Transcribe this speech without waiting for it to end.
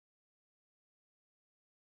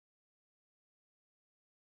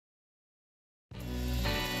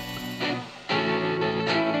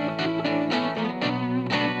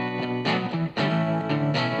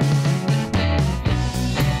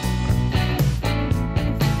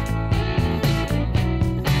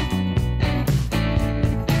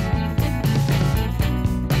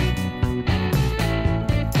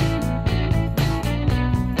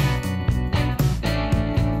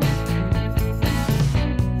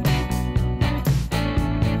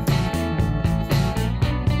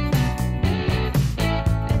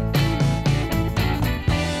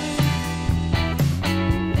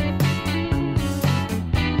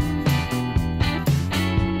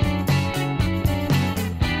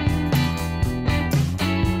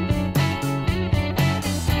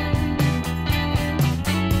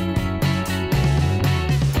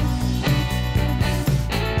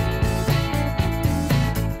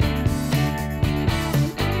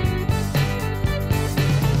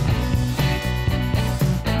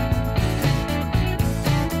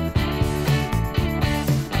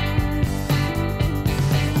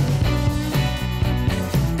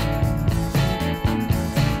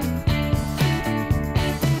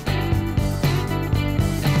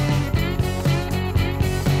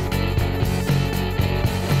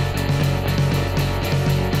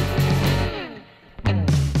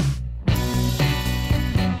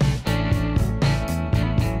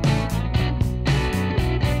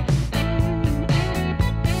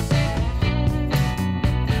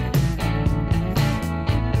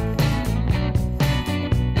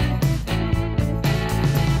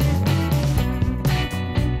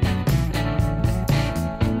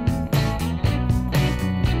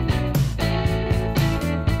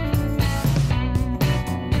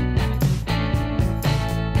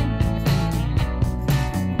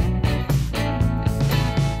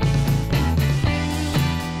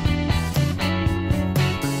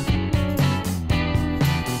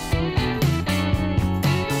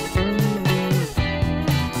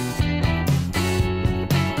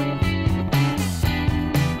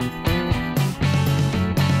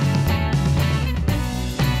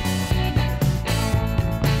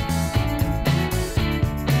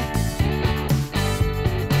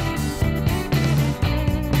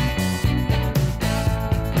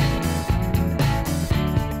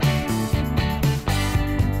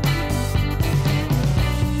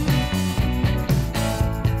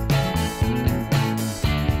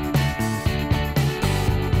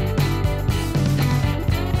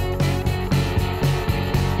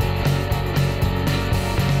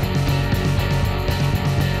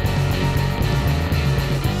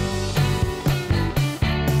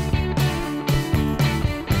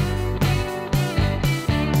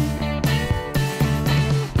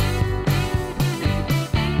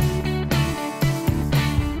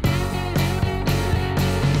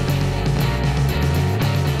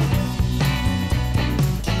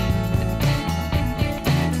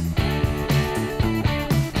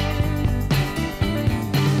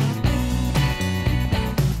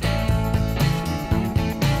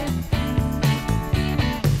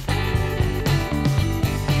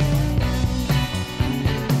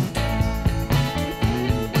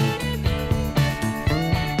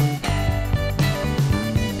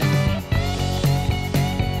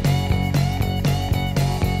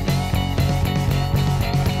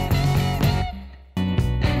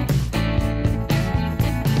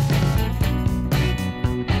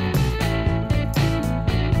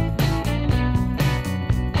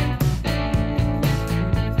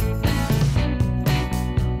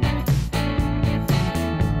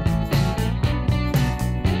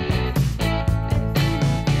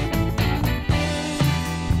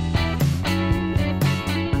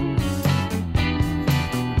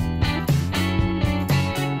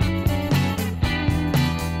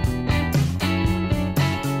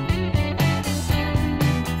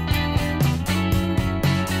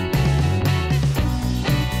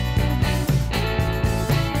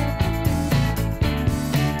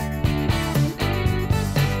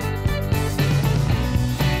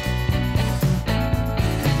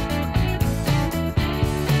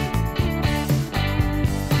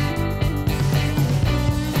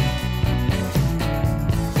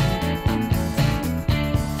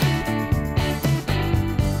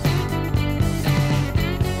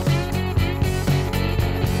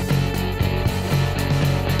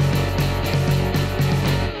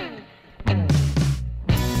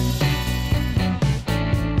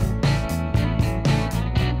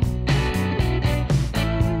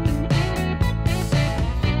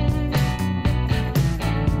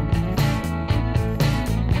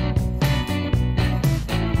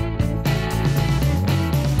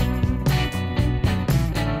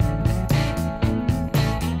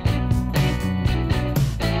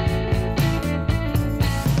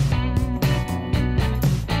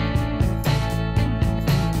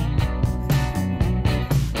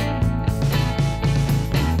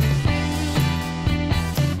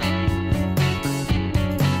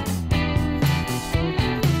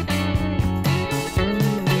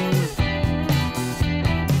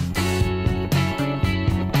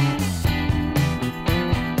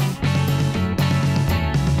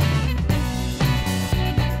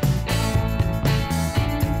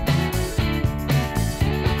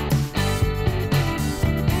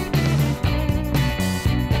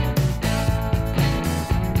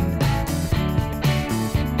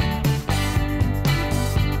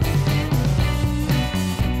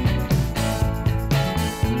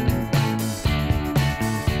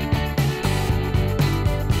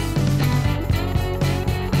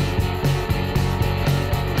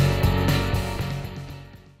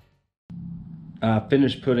I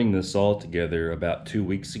finished putting this all together about 2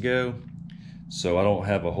 weeks ago, so I don't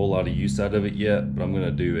have a whole lot of use out of it yet, but I'm going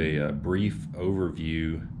to do a brief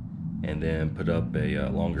overview and then put up a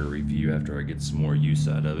longer review after I get some more use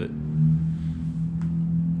out of it.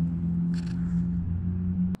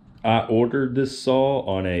 I ordered this saw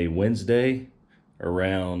on a Wednesday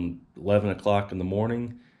around 11 o'clock in the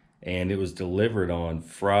morning, and it was delivered on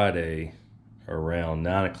Friday around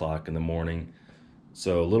 9 o'clock in the morning.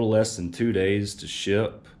 So a little less than 2 days to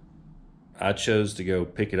ship. I chose to go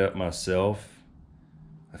pick it up myself.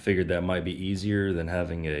 I figured that might be easier than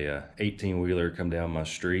having a 18-wheeler come down my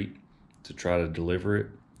street to try to deliver it.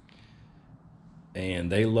 And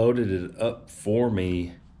they loaded it up for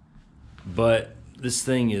me, but this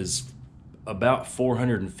thing is about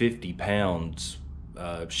 450 pounds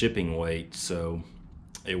shipping weight, so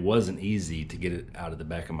it wasn't easy to get it out of the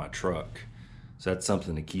back of my truck. So that's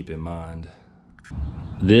something to keep in mind.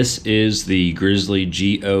 This is the Grizzly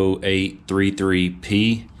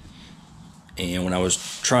G0833P, and when I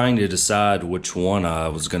was trying to decide which one I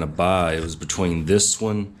was going to buy, it was between this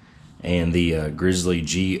one and the Grizzly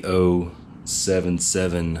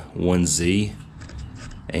G0771Z.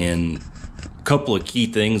 And a couple of key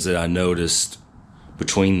things that I noticed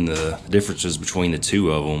between the differences between the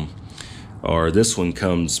two of them are this one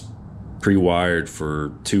comes pre-wired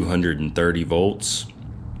for 230 volts.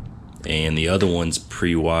 And the other one's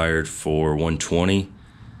pre-wired for 120,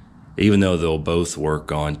 even though they'll both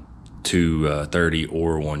work on 230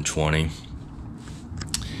 or 120.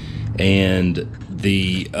 And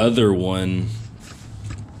the other one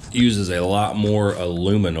uses a lot more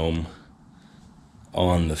aluminum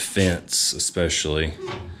on the fence, especially.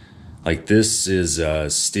 Like this is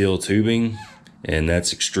steel tubing, and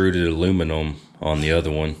that's extruded aluminum on the other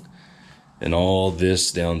one. And all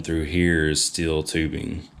this down through here is steel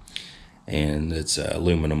tubing, and it's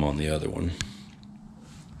aluminum on the other one.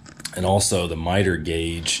 And also the miter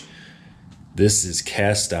gauge, this is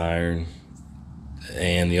cast iron,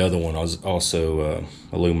 and the other one was also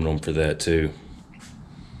aluminum for that too.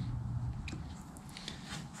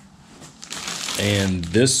 And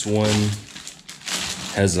this one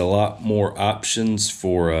has a lot more options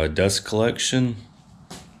for dust collection.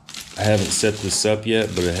 I haven't set this up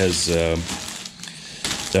yet, but it has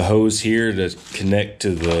the hose here to connect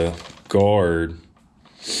to the guard,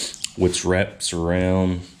 which wraps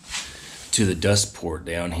around to the dust port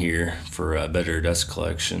down here for better dust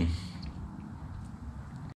collection.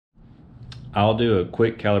 I'll do a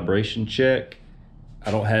quick calibration check.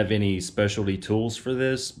 I don't have any specialty tools for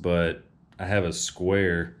this, but I have a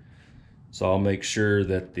square, so I'll make sure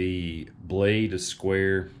that the blade is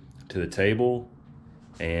square to the table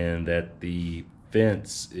and that the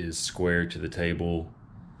fence is square to the table,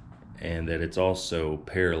 and that it's also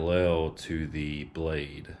parallel to the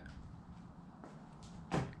blade.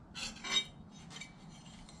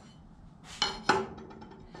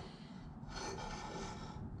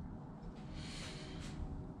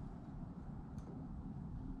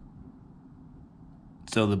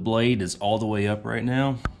 So the blade is all the way up right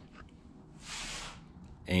now,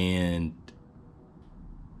 and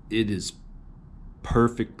it is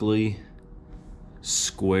perfectly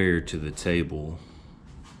square to the table.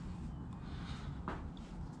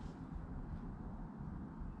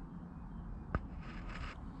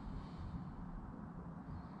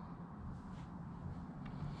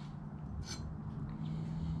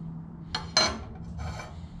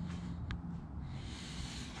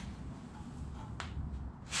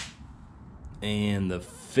 And the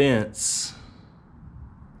fence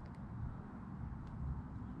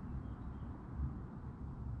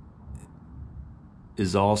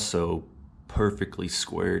is also perfectly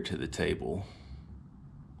square to the table.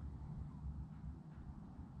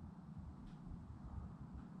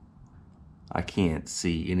 I can't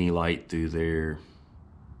see any light through there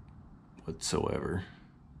whatsoever.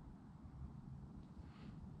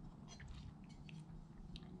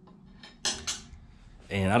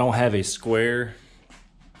 And I don't have a square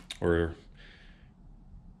or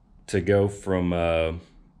to go from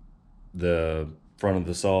the front of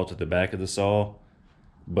the saw to the back of the saw,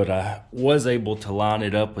 but I was able to line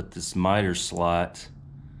it up with this miter slot.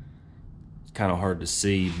 It's kind of hard to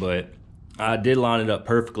see, but I did line it up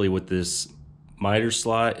perfectly with this miter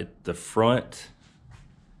slot at the front,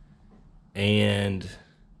 and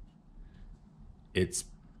it's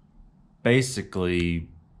basically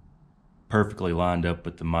perfectly lined up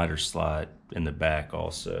with the miter slot in the back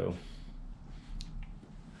also.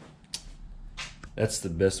 That's the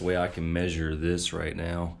best way I can measure this right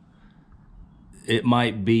now. It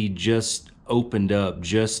might be just opened up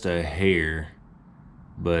just a hair,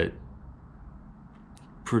 but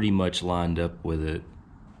pretty much lined up with it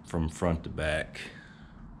from front to back.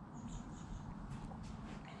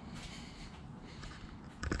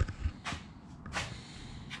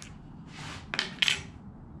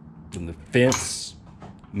 And the fence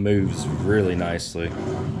moves really nicely.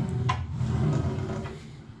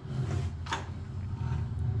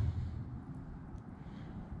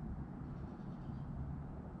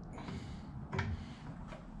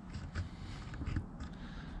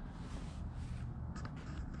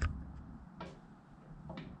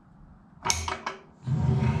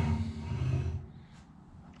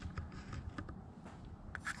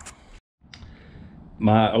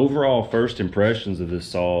 My overall first impressions of this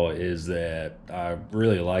saw is that I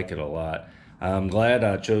really like it a lot. I'm glad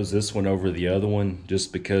I chose this one over the other one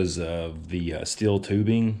just because of the steel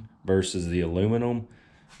tubing versus the aluminum,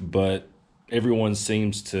 but everyone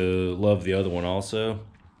seems to love the other one also.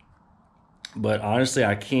 But honestly,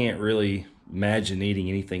 I can't really imagine needing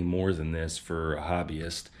anything more than this for a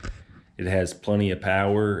hobbyist. It has plenty of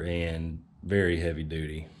power and very heavy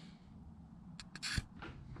duty.